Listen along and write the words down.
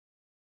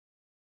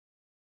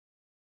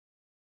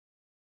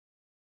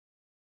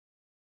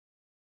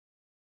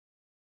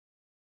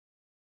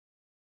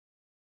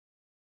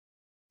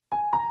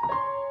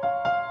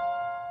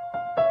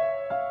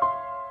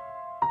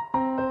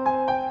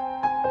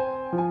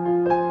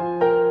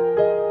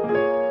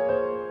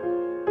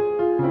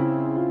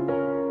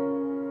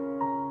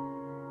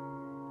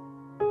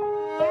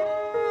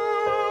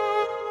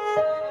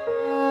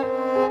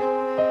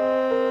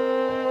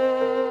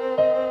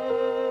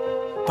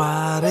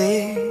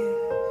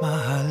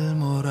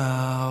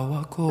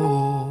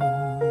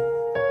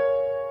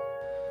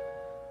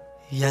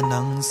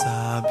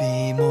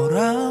Sabi mo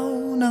raw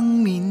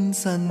nang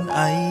minsan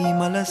ay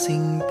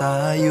malasing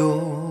tayo.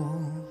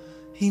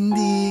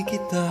 Hindi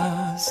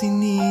kita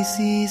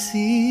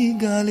sinisisi,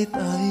 galit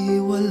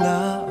ay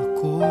wala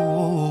ako.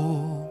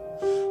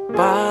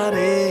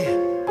 Pare,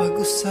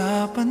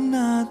 pag-usapan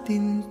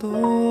natin to.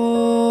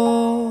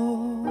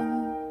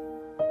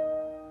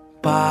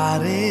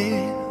 Pare,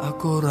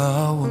 ako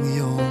raw ang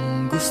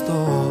iyong gusto.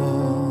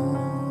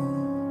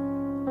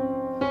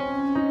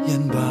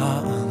 Yan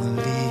ba ang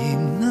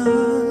lihim na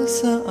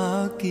sa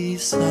akin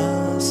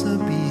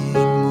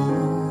sasabihin mo?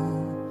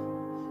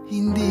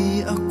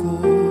 Hindi ako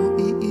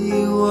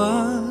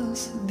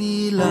iiwas,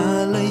 di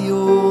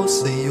lalayo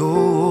sa'yo.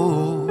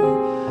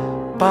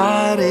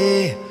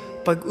 Pare,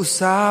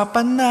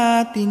 pag-usapan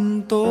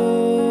natin to.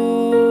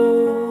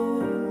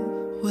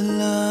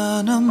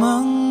 Wala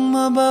namang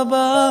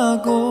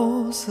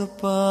mababago sa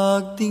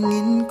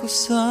pagtingin ko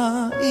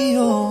sa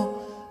iyo,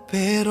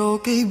 pero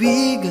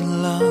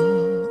kaibigan lang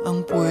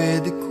ang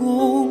pwede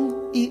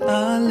kong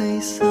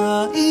ialay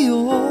sa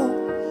iyo.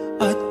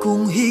 At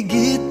kung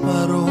higit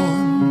pa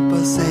ron,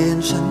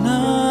 pasensya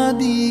na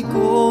di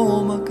ko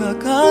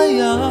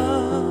makakaya.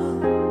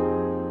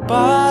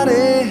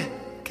 Pare,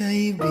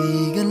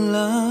 kaibigan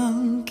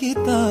lang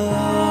kita.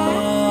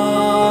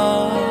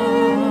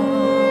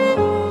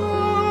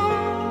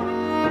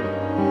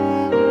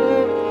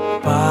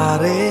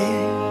 Pare,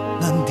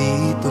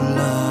 nandito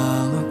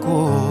lang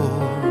ako.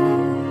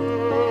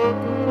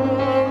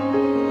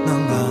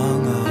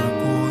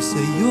 Nangangako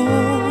sa'yo,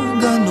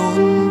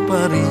 ganon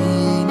pa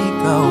rin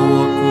ikaw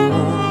ako.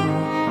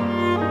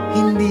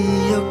 Hindi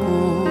ako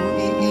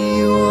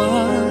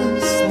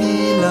iiwas, di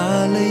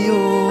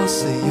lalayo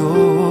sa'yo.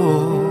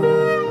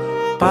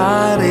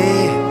 Pare,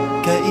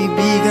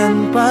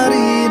 kaibigan pa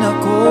rin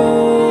ako.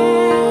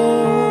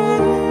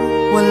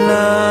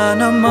 Wala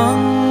namang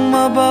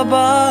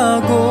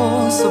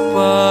mababago sa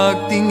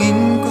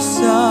pagtingin ko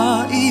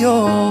sa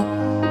iyo,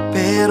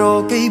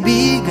 pero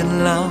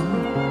kaibigan lang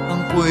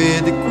ang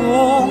pwede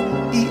kong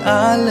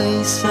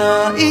ialay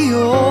sa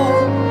iyo.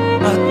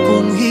 At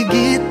kung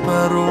higit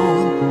pa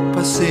ron,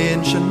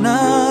 pasensya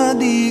na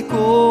di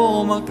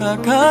ko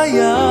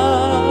makakaya.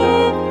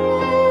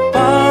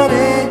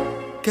 Pare,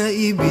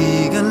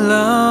 kaibigan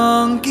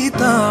lang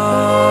kita.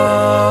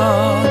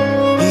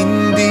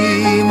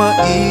 Hindi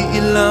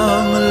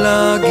maiilang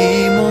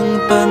lagi mong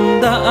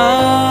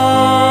tandaan.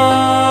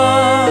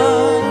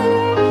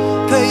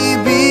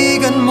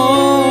 Kaibigan mo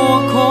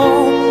ako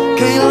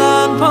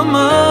kailan pa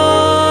man.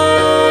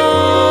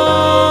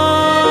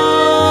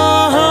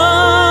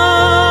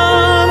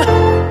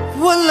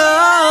 Wala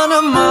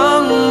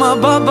namang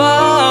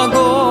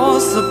mababago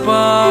sa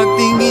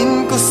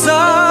pagtingin ko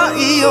sa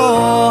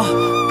iyo,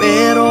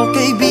 pero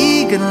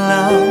kaibigan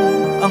lang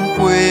ang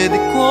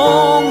pwede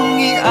kong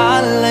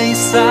ialay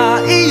sa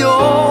iyo.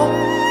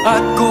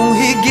 At kung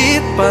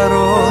higit pa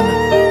ron,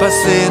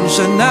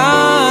 pasensya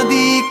na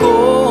di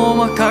ko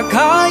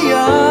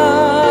makakaya.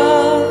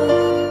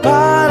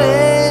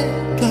 Pare,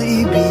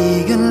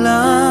 kaibigan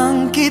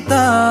lang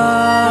kita.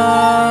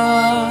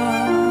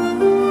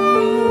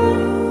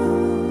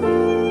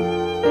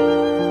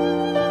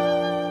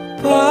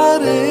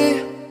 Pare,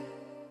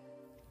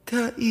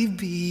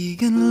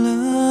 kaibigan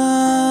lang